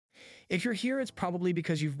If you're here, it's probably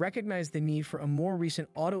because you've recognized the need for a more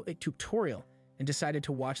recent AutoIt tutorial and decided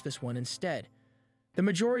to watch this one instead. The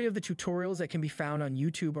majority of the tutorials that can be found on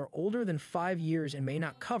YouTube are older than 5 years and may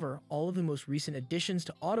not cover all of the most recent additions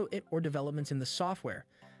to AutoIt or developments in the software.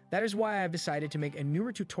 That is why I've decided to make a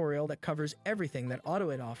newer tutorial that covers everything that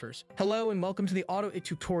AutoIt offers. Hello and welcome to the AutoIt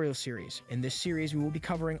tutorial series. In this series, we will be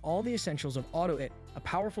covering all the essentials of AutoIt, a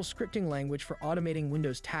powerful scripting language for automating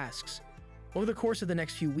Windows tasks. Over the course of the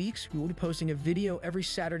next few weeks, we will be posting a video every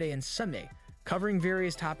Saturday and Sunday, covering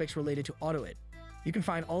various topics related to AutoIt. You can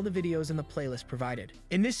find all the videos in the playlist provided.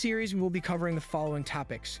 In this series, we will be covering the following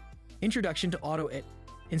topics: Introduction to AutoIt,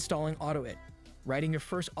 installing AutoIt, writing your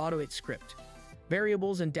first AutoIt script,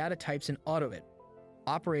 variables and data types in AutoIt,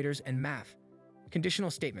 operators and math,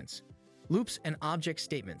 conditional statements, loops and object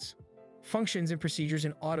statements, functions and procedures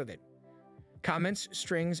in AutoIt, comments,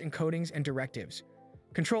 strings, encodings, and directives,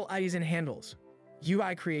 control IDs and handles,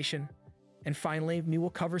 UI creation, and finally, we will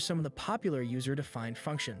cover some of the popular user-defined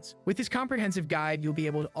functions. With this comprehensive guide, you'll be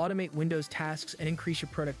able to automate Windows tasks and increase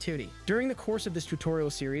your productivity. During the course of this tutorial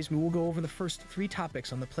series, we will go over the first 3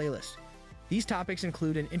 topics on the playlist. These topics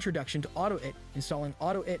include an introduction to AutoIt, installing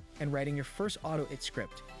AutoIt, and writing your first AutoIt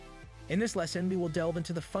script. In this lesson, we will delve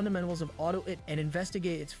into the fundamentals of AutoIt and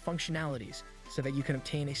investigate its functionalities so that you can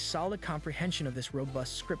obtain a solid comprehension of this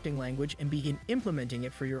robust scripting language and begin implementing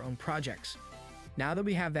it for your own projects. Now that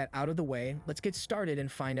we have that out of the way, let's get started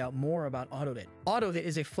and find out more about AutoIt. AutoIt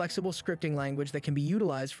is a flexible scripting language that can be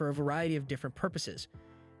utilized for a variety of different purposes.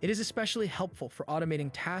 It is especially helpful for automating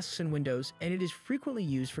tasks in Windows, and it is frequently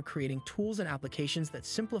used for creating tools and applications that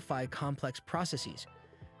simplify complex processes.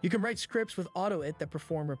 You can write scripts with AutoIt that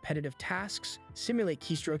perform repetitive tasks, simulate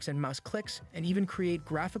keystrokes and mouse clicks, and even create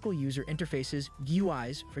graphical user interfaces,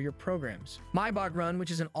 GUIs, for your programs. MyBotRun, which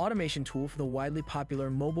is an automation tool for the widely popular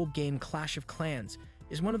mobile game Clash of Clans,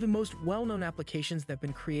 is one of the most well-known applications that have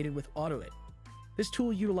been created with AutoIt. This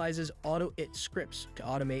tool utilizes AutoIt scripts to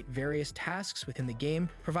automate various tasks within the game,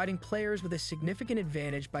 providing players with a significant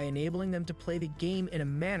advantage by enabling them to play the game in a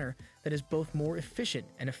manner that is both more efficient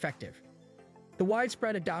and effective. The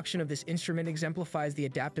widespread adoption of this instrument exemplifies the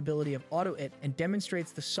adaptability of AutoIt and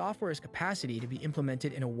demonstrates the software's capacity to be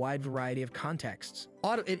implemented in a wide variety of contexts.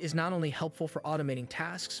 AutoIt is not only helpful for automating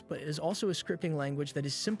tasks, but it is also a scripting language that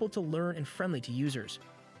is simple to learn and friendly to users.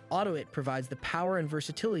 AutoIt provides the power and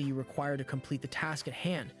versatility you require to complete the task at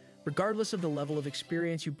hand, regardless of the level of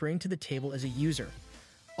experience you bring to the table as a user.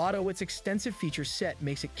 AutoIt's extensive feature set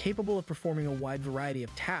makes it capable of performing a wide variety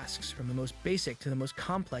of tasks, from the most basic to the most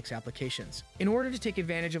complex applications. In order to take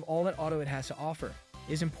advantage of all that AutoIt has to offer,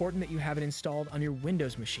 it is important that you have it installed on your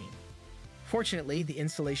Windows machine. Fortunately, the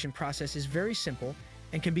installation process is very simple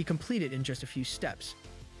and can be completed in just a few steps.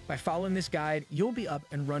 By following this guide, you'll be up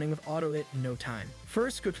and running with AutoIt in no time.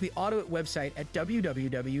 First, go to the AutoIt website at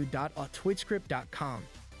www.autoitscript.com.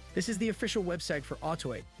 This is the official website for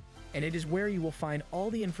AutoIt, and it is where you will find all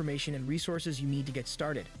the information and resources you need to get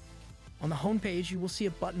started. On the homepage, you will see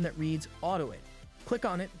a button that reads AutoIt. Click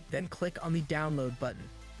on it, then click on the Download button.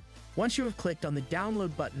 Once you have clicked on the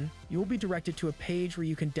Download button, you will be directed to a page where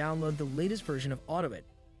you can download the latest version of AutoIt.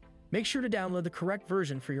 Make sure to download the correct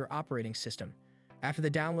version for your operating system. After the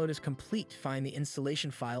download is complete, find the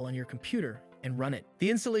installation file on your computer and run it. The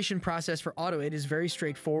installation process for AutoIt is very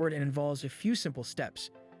straightforward and involves a few simple steps.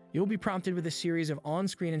 You'll be prompted with a series of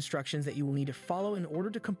on-screen instructions that you will need to follow in order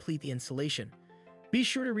to complete the installation. Be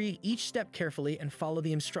sure to read each step carefully and follow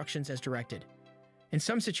the instructions as directed. In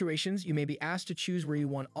some situations, you may be asked to choose where you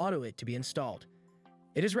want AutoIt to be installed.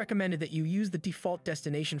 It is recommended that you use the default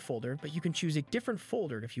destination folder, but you can choose a different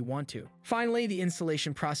folder if you want to. Finally, the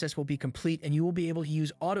installation process will be complete and you will be able to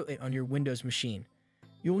use AutoIt on your Windows machine.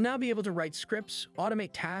 You will now be able to write scripts, automate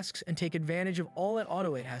tasks, and take advantage of all that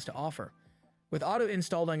AutoIt has to offer. With AutoIt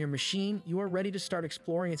installed on your machine, you are ready to start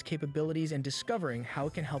exploring its capabilities and discovering how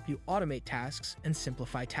it can help you automate tasks and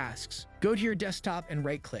simplify tasks. Go to your desktop and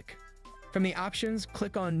right-click. From the options,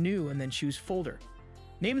 click on New and then choose Folder.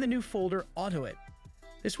 Name the new folder AutoIt.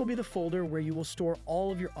 This will be the folder where you will store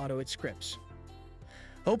all of your AutoIt scripts.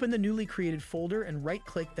 Open the newly created folder and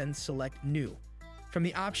right-click, then select New. From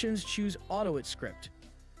the options, choose AutoIt script.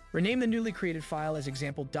 Rename the newly created file as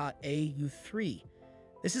example.au3.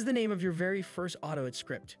 This is the name of your very first AutoIt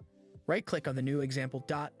script. Right-click on the new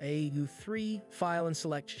example.au3 file and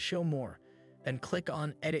select Show More. Then click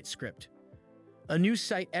on Edit Script. A new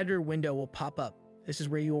site editor window will pop up. This is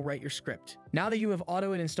where you will write your script. Now that you have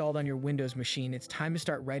AutoIt installed on your Windows machine, it's time to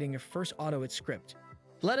start writing your first AutoIt script.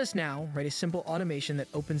 Let us now write a simple automation that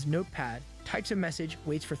opens Notepad, types a message,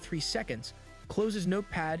 waits for 3 seconds, closes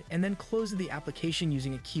Notepad, and then closes the application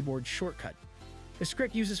using a keyboard shortcut. The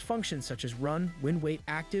script uses functions such as run, when wait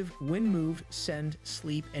active, when move, send,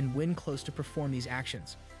 sleep, and when close to perform these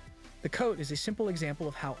actions. The code is a simple example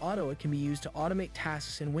of how AutoIt can be used to automate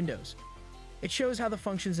tasks in Windows. It shows how the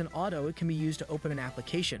functions in AutoIt can be used to open an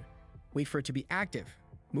application, wait for it to be active,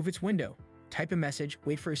 move its window, type a message,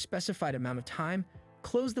 wait for a specified amount of time,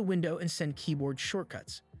 close the window, and send keyboard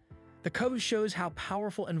shortcuts. The code shows how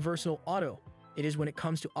powerful and versatile AutoIt is when it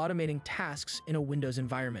comes to automating tasks in a Windows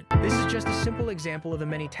environment. This is just a simple example of the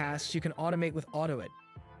many tasks you can automate with AutoIt.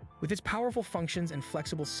 With its powerful functions and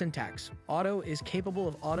flexible syntax, AutoIt is capable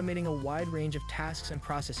of automating a wide range of tasks and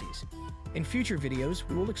processes. In future videos,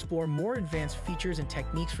 we will explore more advanced features and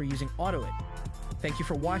techniques for using AutoIt. Thank you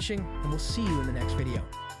for watching, and we'll see you in the next video.